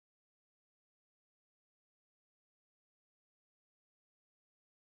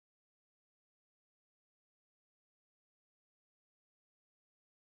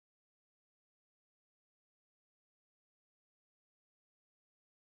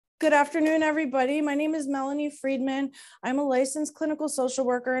Good afternoon, everybody. My name is Melanie Friedman. I'm a licensed clinical social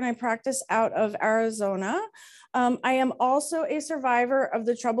worker and I practice out of Arizona. I am also a survivor of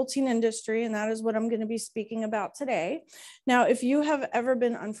the troubled teen industry, and that is what I'm going to be speaking about today. Now, if you have ever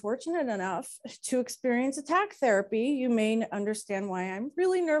been unfortunate enough to experience attack therapy, you may understand why I'm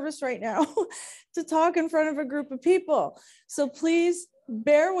really nervous right now to talk in front of a group of people. So please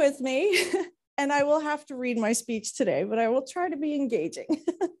bear with me. And I will have to read my speech today, but I will try to be engaging.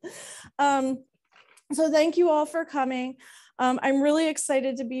 So thank you all for coming. I'm really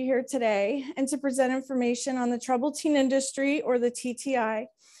excited to be here today and to present information on the troubled teen industry, or the TTI.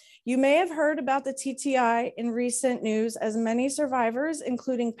 You may have heard about the TTI in recent news, as many survivors,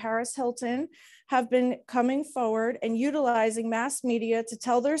 including Paris Hilton, have been coming forward and utilizing mass media to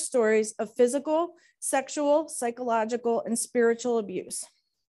tell their stories of physical, sexual, psychological, and spiritual abuse.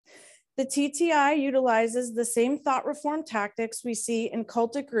 The TTI utilizes the same thought reform tactics we see in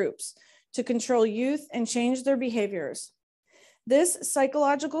cultic groups to control youth and change their behaviors. This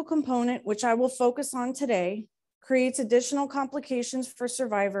psychological component, which I will focus on today, creates additional complications for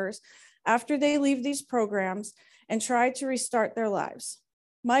survivors after they leave these programs and try to restart their lives.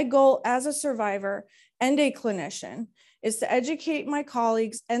 My goal as a survivor and a clinician is to educate my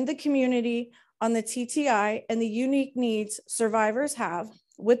colleagues and the community on the TTI and the unique needs survivors have,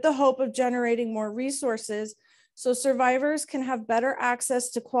 with the hope of generating more resources so survivors can have better access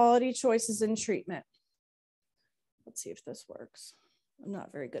to quality choices in treatment. Let's see if this works. I'm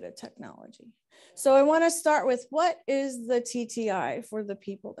not very good at technology. So I want to start with, what is the TTI for the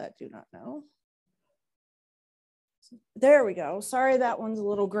people that do not know? There we go. Sorry, that one's a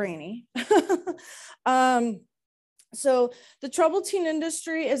little grainy. So the troubled teen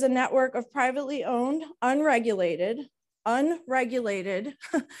industry is a network of privately owned, unregulated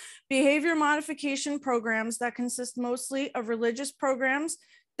behavior modification programs that consist mostly of religious programs,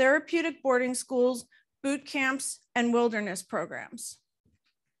 therapeutic boarding schools, boot camps, and wilderness programs.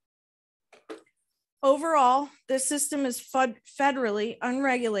 Overall, this system is federally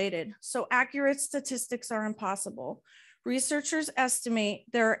unregulated, so accurate statistics are impossible. Researchers estimate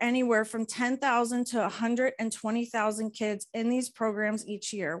there are anywhere from 10,000 to 120,000 kids in these programs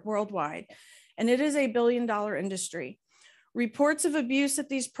each year worldwide, and it is a billion-dollar industry. Reports of abuse at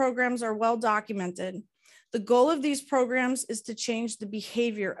these programs are well documented. The goal of these programs is to change the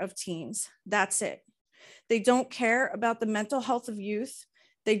behavior of teens. That's it. They don't care about the mental health of youth.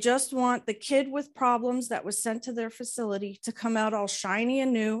 They just want the kid with problems that was sent to their facility to come out all shiny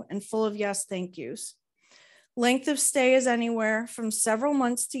and new and full of yes, thank yous. Length of stay is anywhere from several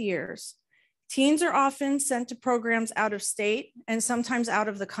months to years. Teens are often sent to programs out of state and sometimes out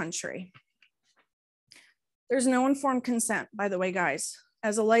of the country. There's no informed consent, by the way, guys.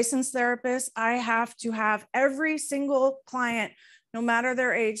 As a licensed therapist, I have to have every single client, no matter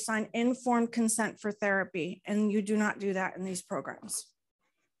their age, sign informed consent for therapy, and you do not do that in these programs.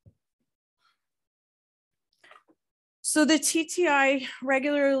 So the TTI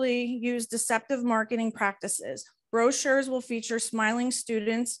regularly use deceptive marketing practices. Brochures will feature smiling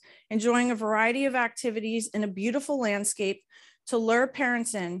students enjoying a variety of activities in a beautiful landscape to lure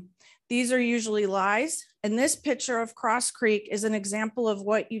parents in. These are usually lies, and this picture of Cross Creek is an example of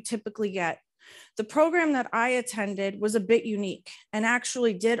what you typically get. The program that I attended was a bit unique and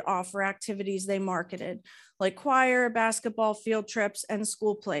actually did offer activities they marketed, like choir, basketball, field trips, and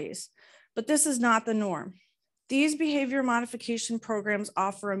school plays. But this is not the norm. These behavior modification programs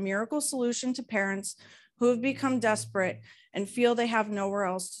offer a miracle solution to parents who have become desperate and feel they have nowhere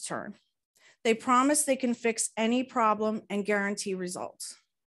else to turn. They promise they can fix any problem and guarantee results.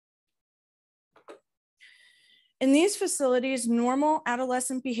 In these facilities, normal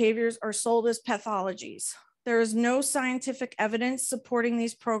adolescent behaviors are sold as pathologies. There is no scientific evidence supporting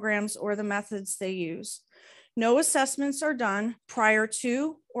these programs or the methods they use. No assessments are done prior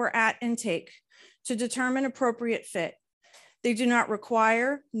to or at intake to determine appropriate fit. They do not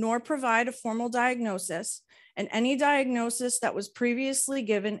require nor provide a formal diagnosis, and any diagnosis that was previously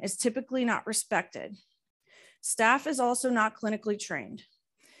given is typically not respected. Staff is also not clinically trained.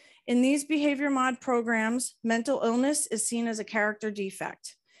 In these behavior mod programs, mental illness is seen as a character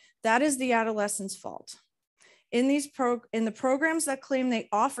defect. That is the adolescent's fault. In the programs that claim they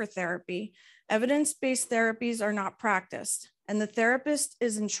offer therapy, evidence-based therapies are not practiced, and the therapist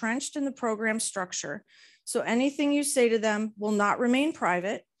is entrenched in the program structure, so anything you say to them will not remain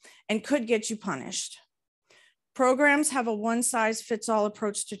private and could get you punished. Programs have a one-size-fits-all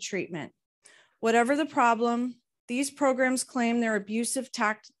approach to treatment. Whatever the problem, these programs claim their abusive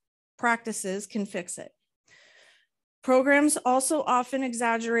practices can fix it. Programs also often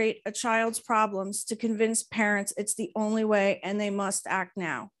exaggerate a child's problems to convince parents it's the only way and they must act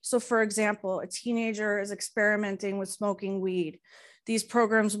now. So for example, a teenager is experimenting with smoking weed. These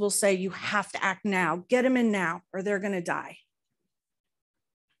programs will say, you have to act now, get them in now, or they're gonna die.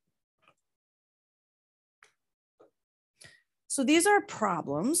 So these are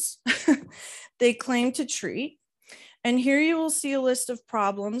problems they claim to treat. And here you will see a list of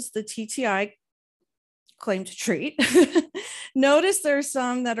problems the TTI claim to treat. Notice there are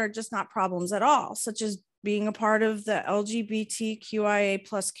some that are just not problems at all, such as being a part of the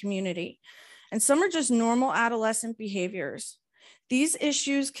LGBTQIA+ community. And some are just normal adolescent behaviors. These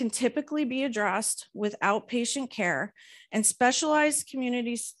issues can typically be addressed with outpatient care and specialized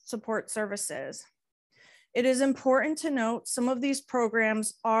community support services. It is important to note some of these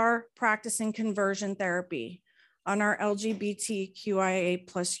programs are practicing conversion therapy on our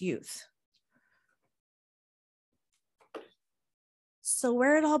LGBTQIA+ youth. So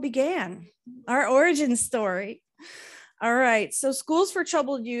where it all began, our origin story. All right, so schools for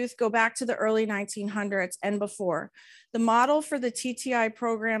troubled youth go back to the early 1900s and before. The model for the TTI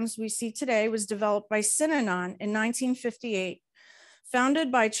programs we see today was developed by Synanon in 1958.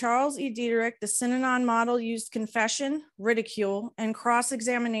 Founded by Charles E. Dietrich, the Synanon model used confession, ridicule, and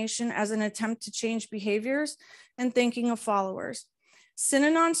cross-examination as an attempt to change behaviors and thinking of followers.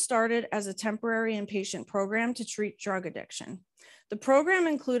 Synanon started as a temporary inpatient program to treat drug addiction. The program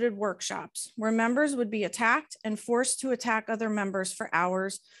included workshops where members would be attacked and forced to attack other members for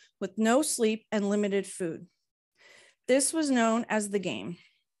hours with no sleep and limited food. This was known as the game.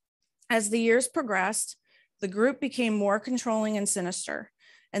 As the years progressed, the group became more controlling and sinister,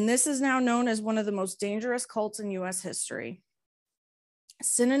 and this is now known as one of the most dangerous cults in US history.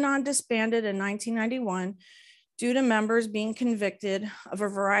 Synanon disbanded in 1991 due to members being convicted of a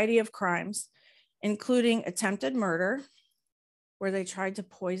variety of crimes, including attempted murder, where they tried to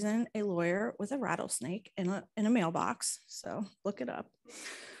poison a lawyer with a rattlesnake in a mailbox. So look it up.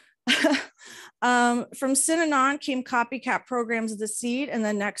 From Synanon came copycat programs of The Seed and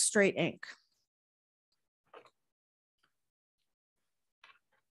the Next Straight Inc.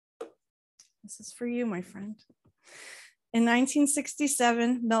 This is for you, my friend. In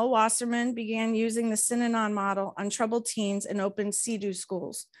 1967, Mel Wasserman began using the Synanon model on troubled teens and opened CEDU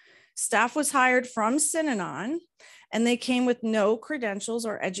schools. Staff was hired from Synanon, and they came with no credentials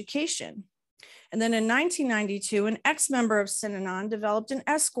or education. And then in 1992, an ex-member of Synanon developed an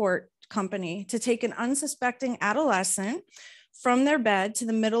escort company to take an unsuspecting adolescent from their bed to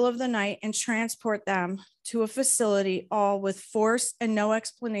the middle of the night and transport them to a facility, all with force and no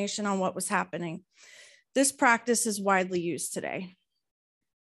explanation on what was happening. This practice is widely used today.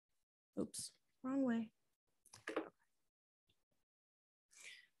 Oops, wrong way.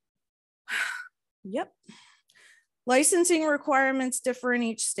 Yep. Licensing requirements differ in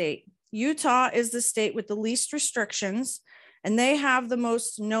each state. Utah is the state with the least restrictions, and they have the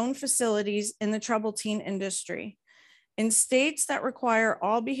most known facilities in the troubled teen industry. In states that require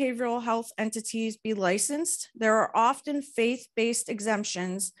all behavioral health entities be licensed, there are often faith-based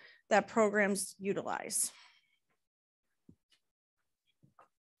exemptions that programs utilize.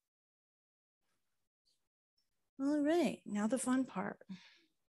 All right, now the fun part.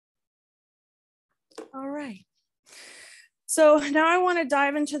 All right. So now I want to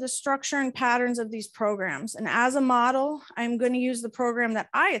dive into the structure and patterns of these programs. And as a model, I'm going to use the program that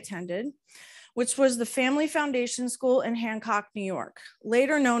I attended, which was the Family Foundation School in Hancock, New York,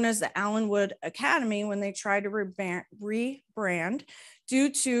 later known as the Allenwood Academy when they tried to rebrand due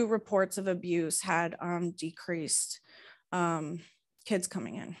to reports of abuse had decreased kids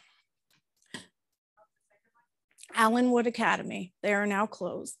coming in. Allenwood Academy, they are now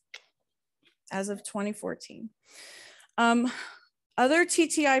closed as of 2014. Other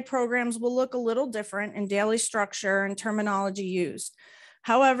TTI programs will look a little different in daily structure and terminology used.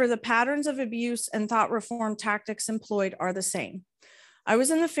 However, the patterns of abuse and thought reform tactics employed are the same. I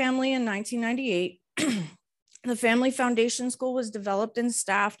was in the family in 1998. The Family Foundation School was developed and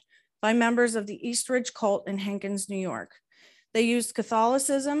staffed by members of the East Ridge cult in Hankins, New York. They used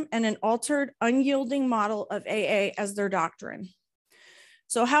Catholicism and an altered, unyielding model of AA as their doctrine.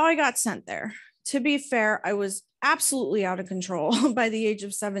 So how I got sent there. To be fair, I was absolutely out of control by the age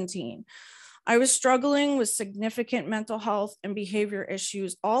of 17. I was struggling with significant mental health and behavior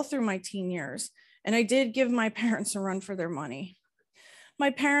issues all through my teen years, and I did give my parents a run for their money.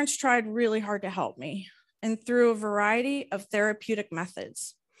 My parents tried really hard to help me, and through a variety of therapeutic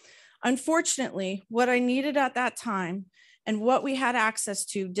methods. Unfortunately, what I needed at that time and what we had access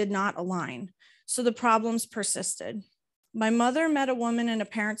to did not align, so the problems persisted. My mother met a woman in a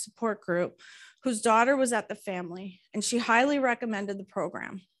parent support group whose daughter was at the family, and she highly recommended the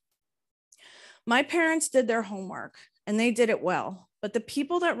program. My parents did their homework, and they did it well, but the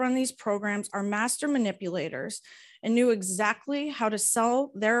people that run these programs are master manipulators and knew exactly how to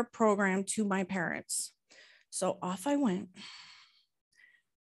sell their program to my parents. So off I went.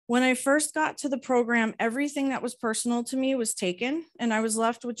 When I first got to the program, everything that was personal to me was taken, and I was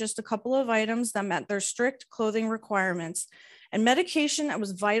left with just a couple of items that met their strict clothing requirements. And medication that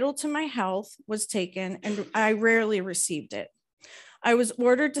was vital to my health was taken, and I rarely received it. I was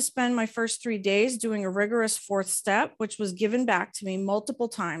ordered to spend my first 3 days doing a rigorous 4th step, which was given back to me multiple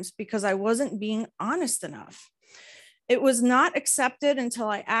times because I wasn't being honest enough. It was not accepted until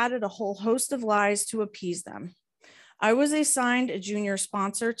I added a whole host of lies to appease them. I was assigned a junior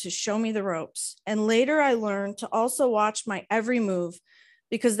sponsor to show me the ropes, and later I learned to also watch my every move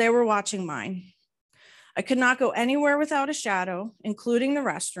because they were watching mine. I could not go anywhere without a shadow, including the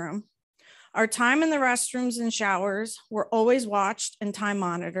restroom. Our time in the restrooms and showers were always watched and time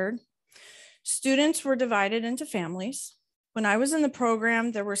monitored. Students were divided into families. When I was in the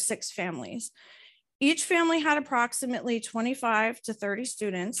program, there were 6 families. Each family had approximately 25 to 30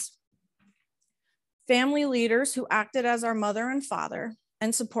 students, family leaders who acted as our mother and father,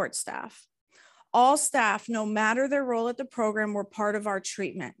 and support staff. All staff, no matter their role at the program, were part of our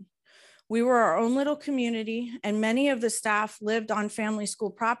treatment. We were our own little community, and many of the staff lived on family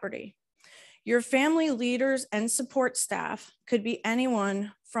school property. Your family leaders and support staff could be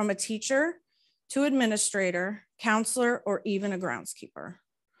anyone from a teacher to administrator, counselor, or even a groundskeeper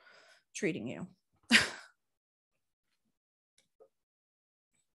treating you.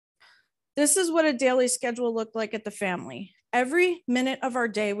 This is what a daily schedule looked like at the family. Every minute of our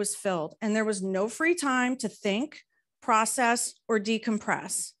day was filled, and there was no free time to think, process, or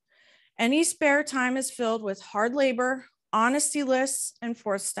decompress. Any spare time is filled with hard labor, honesty lists, and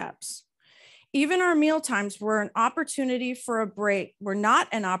 4th steps. Even our meal times were not an opportunity for a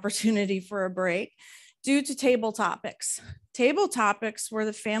break due to table topics. Table topics were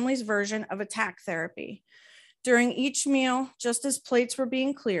the family's version of attack therapy. During each meal, just as plates were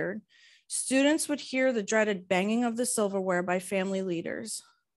being cleared, students would hear the dreaded banging of the silverware by family leaders.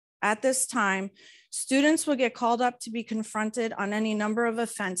 At this time, students would get called up to be confronted on any number of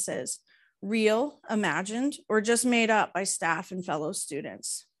offenses, real, imagined, or just made up by staff and fellow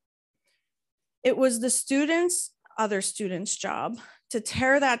students. It was the other student's job to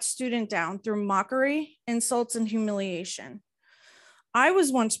tear that student down through mockery, insults, and humiliation. I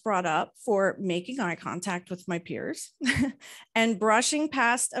was once brought up for making eye contact with my peers and brushing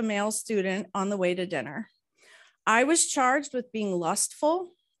past a male student on the way to dinner. I was charged with being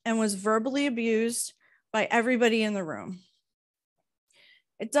lustful and was verbally abused by everybody in the room.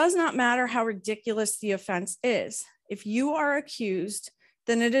 It does not matter how ridiculous the offense is. If you are accused,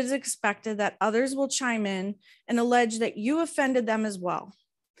 then it is expected that others will chime in and allege that you offended them as well.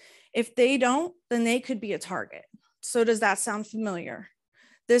 If they don't, then they could be a target. So does that sound familiar?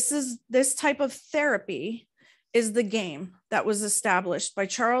 This type of therapy is the game that was established by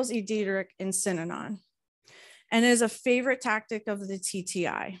Charles E. Dietrich in Synanon and is a favorite tactic of the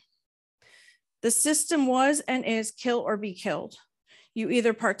TTI. The system was and is kill or be killed. You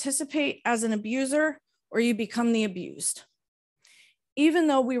either participate as an abuser or you become the abused. Even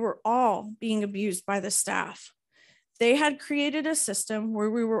though we were all being abused by the staff, they had created a system where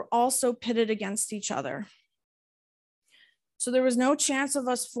we were also pitted against each other. So there was no chance of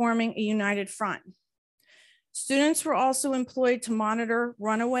us forming a united front. Students were also employed to monitor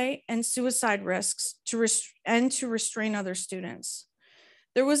runaway and suicide risks to restrain other students.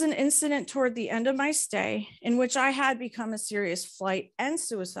 There was an incident toward the end of my stay in which I had become a serious flight and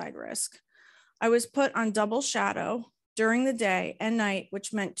suicide risk. I was put on double shadow during the day and night,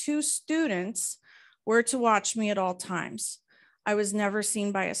 which meant 2 students were to watch me at all times. I was never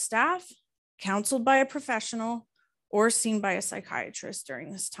seen by a staff, counseled by a professional, or seen by a psychiatrist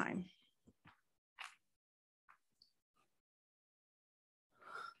during this time.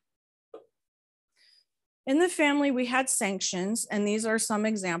 In the family, we had sanctions, and these are some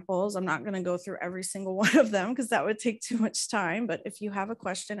examples. I'm not going to go through every single one of them because that would take too much time, but if you have a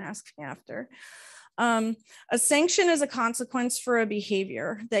question, ask me after. A sanction is a consequence for a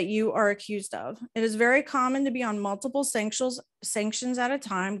behavior that you are accused of. It is very common to be on multiple sanctions at a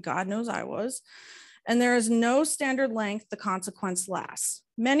time. God knows I was. And there is no standard length the consequence lasts.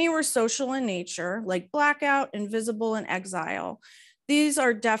 Many were social in nature, like blackout, invisible, and exile. These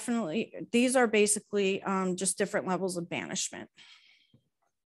are basically just different levels of banishment.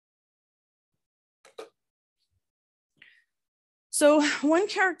 So one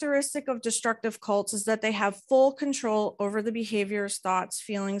characteristic of destructive cults is that they have full control over the behaviors, thoughts,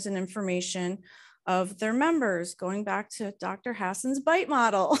 feelings, and information of their members, going back to Dr. Hassan's bite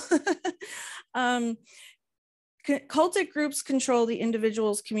model. Cultic groups control the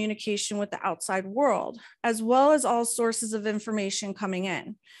individual's communication with the outside world, as well as all sources of information coming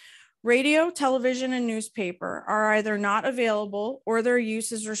in. Radio, television, and newspaper are either not available or their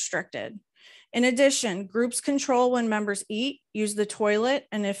use is restricted. In addition, groups control when members eat, use the toilet,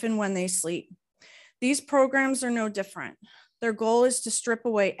 and if and when they sleep. These programs are no different. Their goal is to strip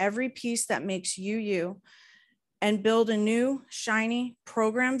away every piece that makes you you and build a new, shiny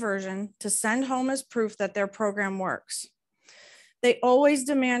program version to send home as proof that their program works. They always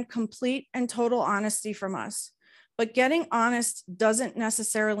demand complete and total honesty from us, but getting honest doesn't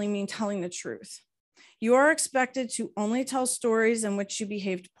necessarily mean telling the truth. You are expected to only tell stories in which you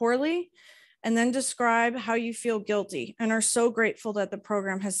behaved poorly and then describe how you feel guilty and are so grateful that the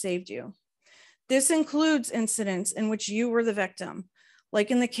program has saved you. This includes incidents in which you were the victim,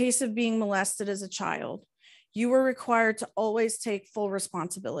 like in the case of being molested as a child. You were required to always take full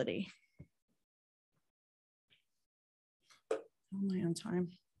responsibility. Am I on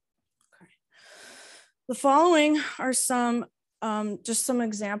time? Okay. The following are just some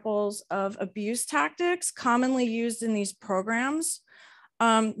examples of abuse tactics commonly used in these programs.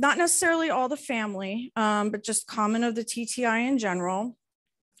 Not necessarily all the family, but just common of the TTI in general.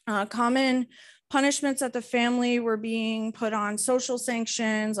 Common punishments that the family were being put on social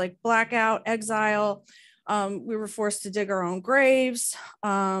sanctions like blackout, exile. We were forced to dig our own graves,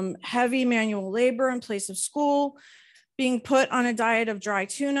 heavy manual labor in place of school, being put on a diet of dry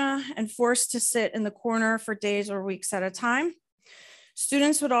tuna and forced to sit in the corner for days or weeks at a time.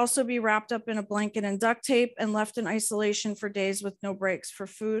 Students would also be wrapped up in a blanket and duct tape and left in isolation for days with no breaks for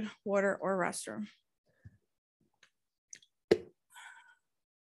food, water, or restroom.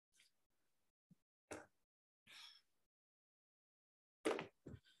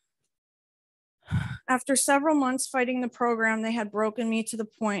 After several months fighting the program, they had broken me to the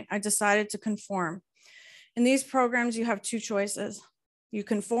point I decided to conform. In these programs, you have two choices. You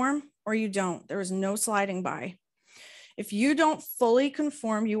conform or you don't. There is no sliding by. If you don't fully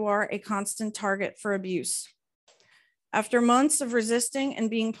conform, you are a constant target for abuse. After months of resisting and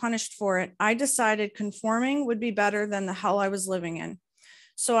being punished for it, I decided conforming would be better than the hell I was living in.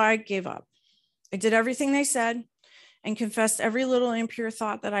 So I gave up. I did everything they said and confessed every little impure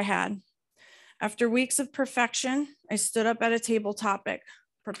thought that I had. After weeks of perfection, I stood up at a table topic,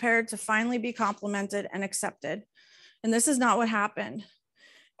 prepared to finally be complimented and accepted. And this is not what happened.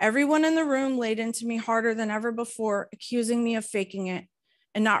 Everyone in the room laid into me harder than ever before, accusing me of faking it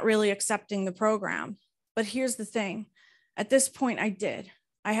and not really accepting the program. But here's the thing. At this point, I did.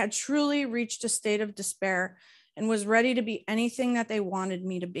 I had truly reached a state of despair and was ready to be anything that they wanted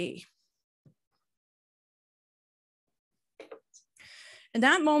me to be. In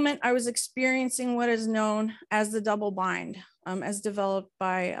that moment, I was experiencing what is known as the double bind, as developed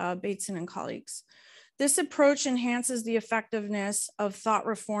by Bateson and colleagues. This approach enhances the effectiveness of thought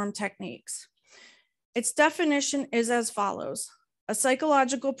reform techniques. Its definition is as follows: a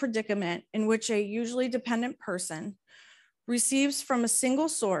psychological predicament in which a usually dependent person receives from a single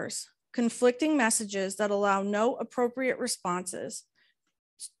source conflicting messages that allow no appropriate responses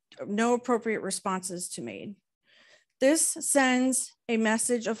to made. This sends a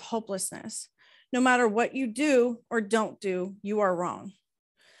message of hopelessness. No matter what you do or don't do, you are wrong.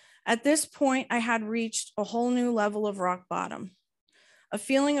 At this point, I had reached a whole new level of rock bottom. A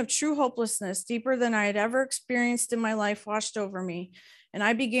feeling of true hopelessness, deeper than I had ever experienced in my life, washed over me, and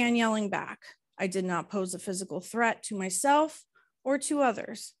I began yelling back. I did not pose a physical threat to myself or to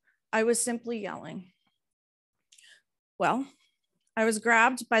others. I was simply yelling. Well, I was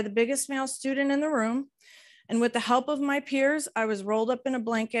grabbed by the biggest male student in the room, and with the help of my peers, I was rolled up in a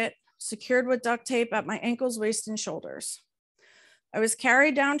blanket, secured with duct tape at my ankles, waist, and shoulders. I was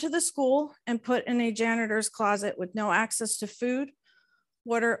carried down to the school and put in a janitor's closet with no access to food,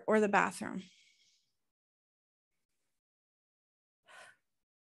 water, or the bathroom.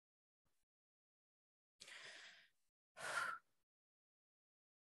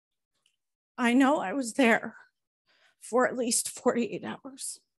 I know I was there for at least 48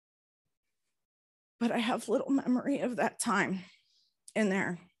 hours, but I have little memory of that time in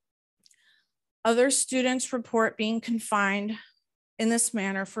there. Other students report being confined in this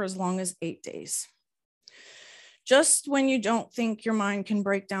manner for as long as 8 days. Just when you don't think your mind can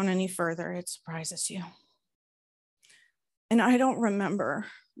break down any further, it surprises you. And I don't remember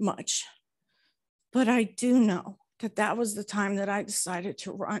much, but I do know that that was the time that I decided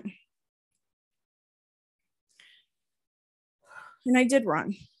to run. And I did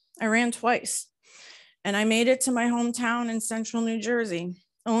run. I ran twice. And I made it to my hometown in central New Jersey,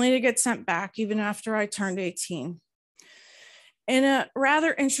 only to get sent back even after I turned 18. In a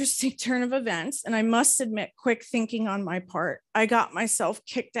rather interesting turn of events, and I must admit, quick thinking on my part, I got myself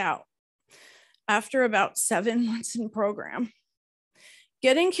kicked out after about 7 months in program.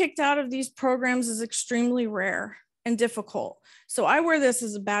 Getting kicked out of these programs is extremely rare and difficult. So I wear this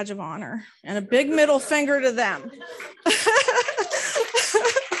as a badge of honor and a big middle finger to them.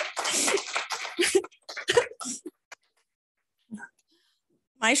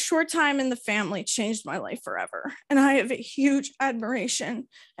 My short time in the family changed my life forever, and I have a huge admiration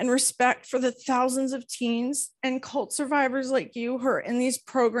and respect for the thousands of teens and cult survivors like you who are in these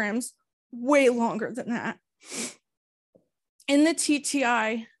programs way longer than that. In the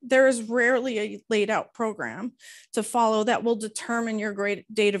TTI, there is rarely a laid out program to follow that will determine your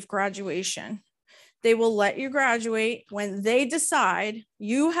date of graduation. They will let you graduate when they decide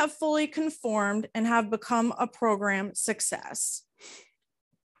you have fully conformed and have become a program success.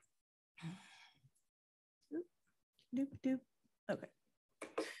 Okay.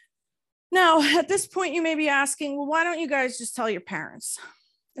 Now, at this point, you may be asking, well, why don't you guys just tell your parents?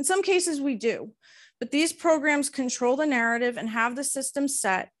 In some cases, we do, but these programs control the narrative and have the system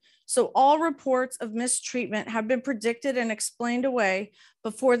set, so all reports of mistreatment have been predicted and explained away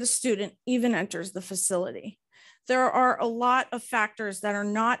before the student even enters the facility. There are a lot of factors that are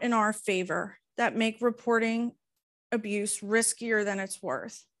not in our favor that make reporting abuse riskier than it's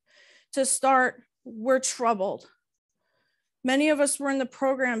worth. To start, we're troubled. Many of us were in the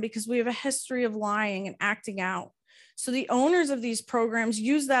program because we have a history of lying and acting out. So the owners of these programs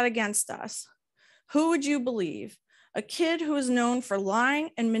use that against us. Who would you believe? A kid who is known for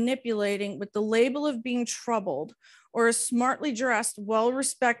lying and manipulating with the label of being troubled, or a smartly dressed,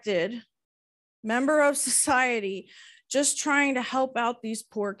 well-respected member of society just trying to help out these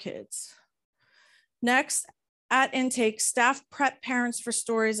poor kids. Next, at intake, staff prep parents for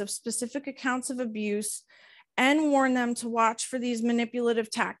stories of specific accounts of abuse and warn them to watch for these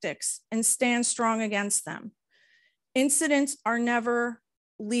manipulative tactics and stand strong against them. Incidents are never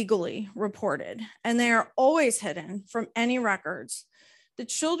legally reported, and they are always hidden from any records. The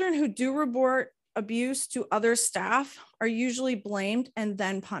children who do report abuse to other staff are usually blamed and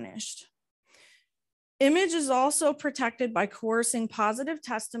then punished. Image is also protected by coercing positive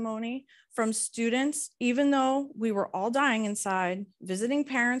testimony from students. Even though we were all dying inside, visiting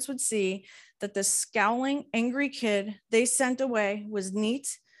parents would see that the scowling, angry kid they sent away was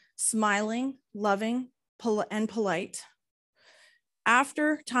neat, smiling, loving, and polite.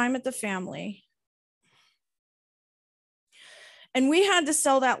 After time at the family, and we had to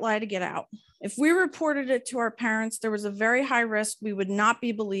sell that lie to get out. If we reported it to our parents, there was a very high risk we would not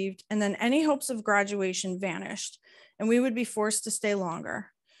be believed, and then any hopes of graduation vanished, and we would be forced to stay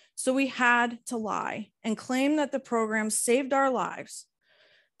longer. So we had to lie and claim that the program saved our lives.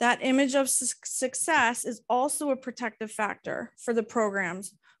 That image of success is also a protective factor for the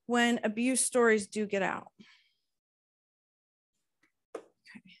programs when abuse stories do get out.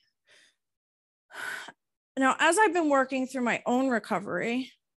 Okay. Now, as I've been working through my own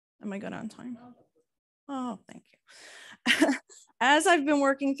recovery, am I good on time? Oh, thank you. As I've been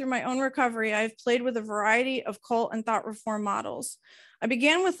working through my own recovery, I've played with a variety of cult and thought reform models. I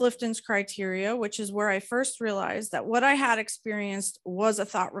began with Lifton's criteria, which is where I first realized that what I had experienced was a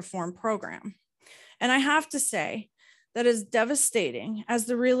thought reform program. And I have to say that as devastating as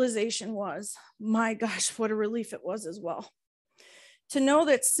the realization was, my gosh, what a relief it was as well. To know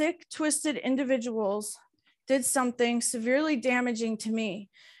that sick, twisted individuals did something severely damaging to me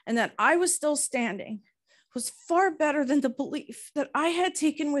and that I was still standing was far better than the belief that I had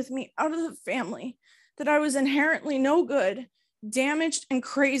taken with me out of the family, that I was inherently no good, damaged and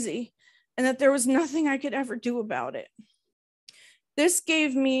crazy, and that there was nothing I could ever do about it. This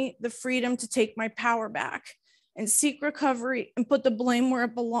gave me the freedom to take my power back and seek recovery and put the blame where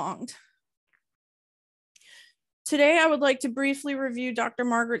it belonged. Today, I would like to briefly review Dr.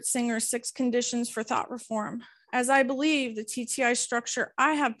 Margaret Singer's 6 conditions for thought reform, as I believe the TTI structure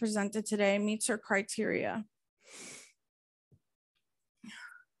I have presented today meets her criteria.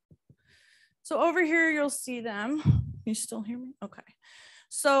 So over here, you'll see them. You still hear me? Okay.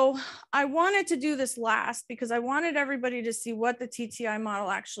 So I wanted to do this last because I wanted everybody to see what the TTI model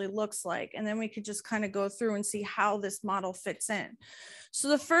actually looks like. And then we could just kind of go through and see how this model fits in. So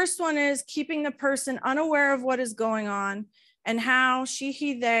the first one is keeping the person unaware of what is going on and how she,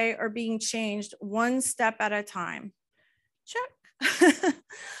 he, they are being changed one step at a time. Check.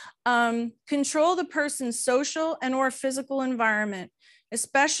 Control the person's social and or physical environment,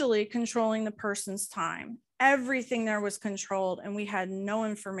 especially controlling the person's time. everything there was controlled and we had no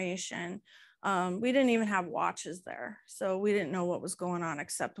information. We didn't even have watches there. So we didn't know what was going on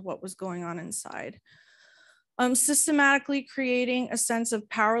except what was going on inside. Systematically creating a sense of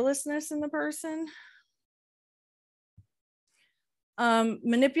powerlessness in the person.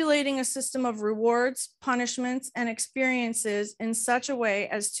 Manipulating a system of rewards, punishments, and experiences in such a way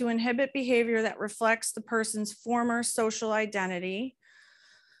as to inhibit behavior that reflects the person's former social identity.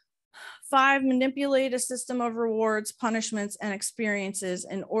 5, manipulate a system of rewards, punishments, and experiences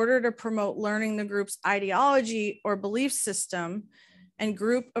in order to promote learning the group's ideology or belief system and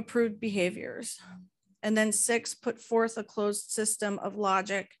group-approved behaviors. And then 6, put forth a closed system of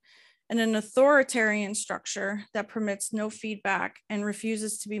logic and an authoritarian structure that permits no feedback and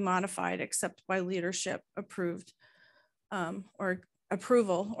refuses to be modified except by leadership approved or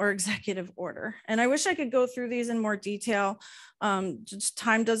approval or executive order. And I wish I could go through these in more detail. Just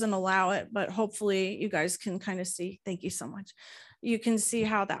time doesn't allow it, but hopefully you guys can kind of see, thank you so much. You can see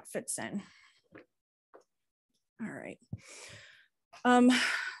how that fits in. All right.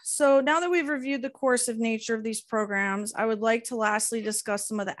 So now that we've reviewed the coercive nature of these programs, I would like to lastly discuss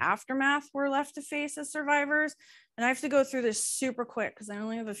some of the aftermath we're left to face as survivors. And I have to go through this super quick because I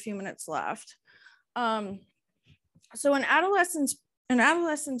only have a few minutes left. So an adolescent's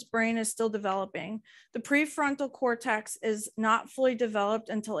brain is still developing. The prefrontal cortex is not fully developed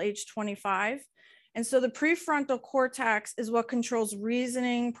until age 25. And so the prefrontal cortex is what controls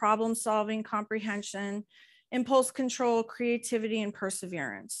reasoning, problem solving, comprehension, impulse control, creativity, and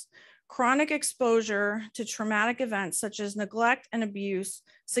perseverance. Chronic exposure to traumatic events such as neglect and abuse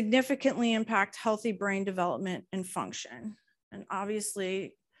significantly impact healthy brain development and function. And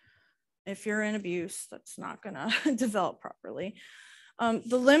obviously, if you're in abuse, that's not gonna develop properly. The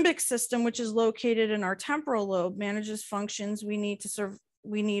limbic system, which is located in our temporal lobe, manages functions we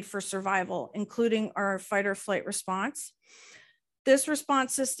need for survival, including our fight or flight response. This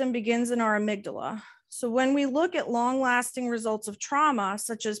response system begins in our amygdala. So when we look at long-lasting results of trauma,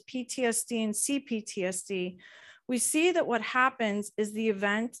 such as PTSD and CPTSD, we see that what happens is the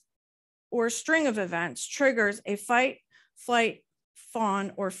event or string of events triggers a fight, flight,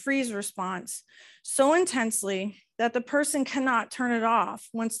 fawn, or freeze response so intensely that the person cannot turn it off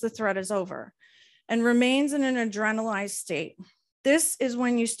once the threat is over and remains in an adrenalized state. This is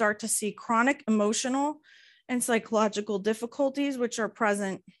when you start to see chronic emotional and psychological difficulties, which are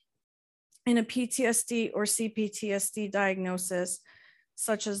present in a PTSD or CPTSD diagnosis,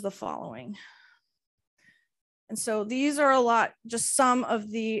 such as the following. And so these are just some of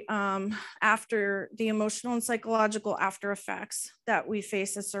the after the emotional and psychological after effects that we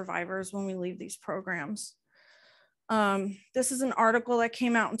face as survivors when we leave these programs. This is an article that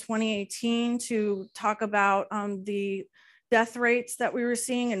came out in 2018 to talk about the death rates that we were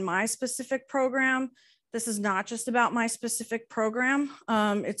seeing in my specific program. This is not just about my specific program.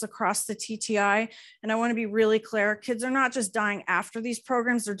 It's across the TTI. And I want to be really clear, kids are not just dying after these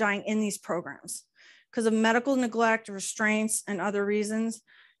programs, they're dying in these programs because of medical neglect, restraints, and other reasons.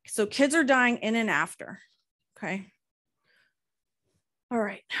 So kids are dying in and after, okay? All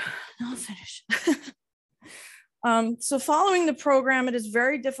right, now I'll finish. So following the program, it is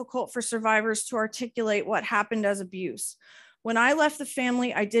very difficult for survivors to articulate what happened as abuse. When I left the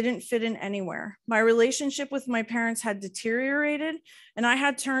family, I didn't fit in anywhere. My relationship with my parents had deteriorated, and I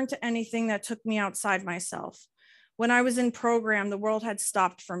had turned to anything that took me outside myself. When I was in program, the world had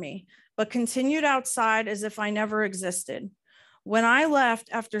stopped for me, but continued outside as if I never existed. When I left,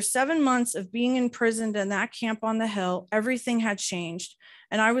 after 7 months of being imprisoned in that camp on the hill, everything had changed,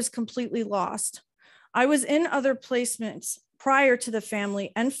 and I was completely lost. I was in other placements prior to the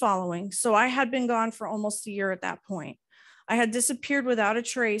family and following, so I had been gone for almost a year at that point. I had disappeared without a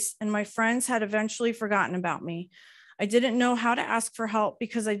trace, and my friends had eventually forgotten about me. I didn't know how to ask for help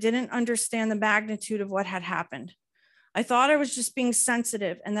because I didn't understand the magnitude of what had happened. I thought I was just being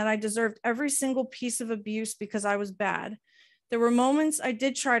sensitive and that I deserved every single piece of abuse because I was bad. There were moments I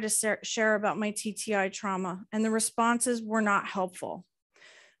did try to share about my TTI trauma, and the responses were not helpful.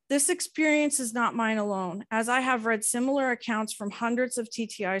 This experience is not mine alone, as I have read similar accounts from hundreds of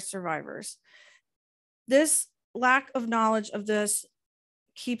TTI survivors. This lack of knowledge of this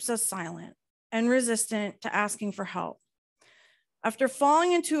keeps us silent and resistant to asking for help. After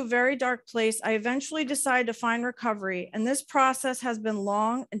falling into a very dark place, I eventually decided to find recovery, and this process has been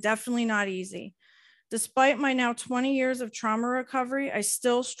long and definitely not easy. Despite my now 20 years of trauma recovery, I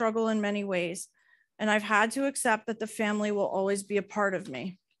still struggle in many ways, and I've had to accept that the family will always be a part of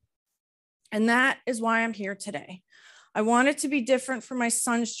me. And that is why I'm here today. I want it to be different for my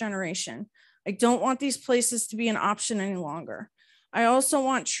son's generation. I don't want these places to be an option any longer. I also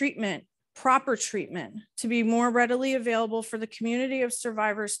want treatment proper treatment to be more readily available for the community of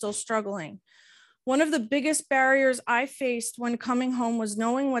survivors still struggling. One of the biggest barriers I faced when coming home was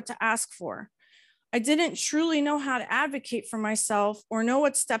knowing what to ask for. I didn't truly know how to advocate for myself or know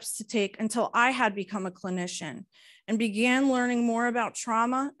what steps to take until I had become a clinician and began learning more about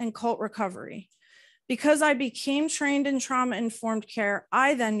trauma and cult recovery. Because I became trained in trauma-informed care,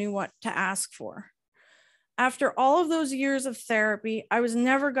 I then knew what to ask for. After all of those years of therapy, I was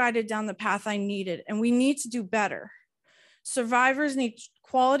never guided down the path I needed, and we need to do better. Survivors need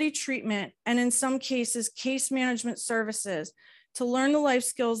quality treatment and, in some cases, case management services to learn the life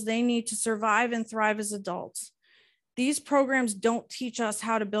skills they need to survive and thrive as adults. These programs don't teach us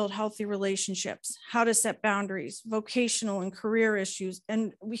how to build healthy relationships, how to set boundaries, vocational and career issues,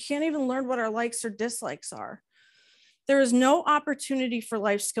 and we can't even learn what our likes or dislikes are. There is no opportunity for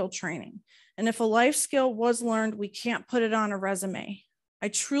life skill training. And if a life skill was learned, we can't put it on a resume. I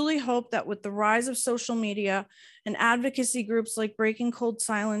truly hope that with the rise of social media and advocacy groups like Breaking Cold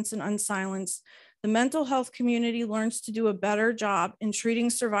Silence and Unsilence, the mental health community learns to do a better job in treating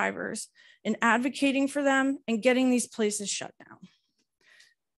survivors, in advocating for them, and getting these places shut down.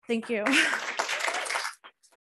 Thank you.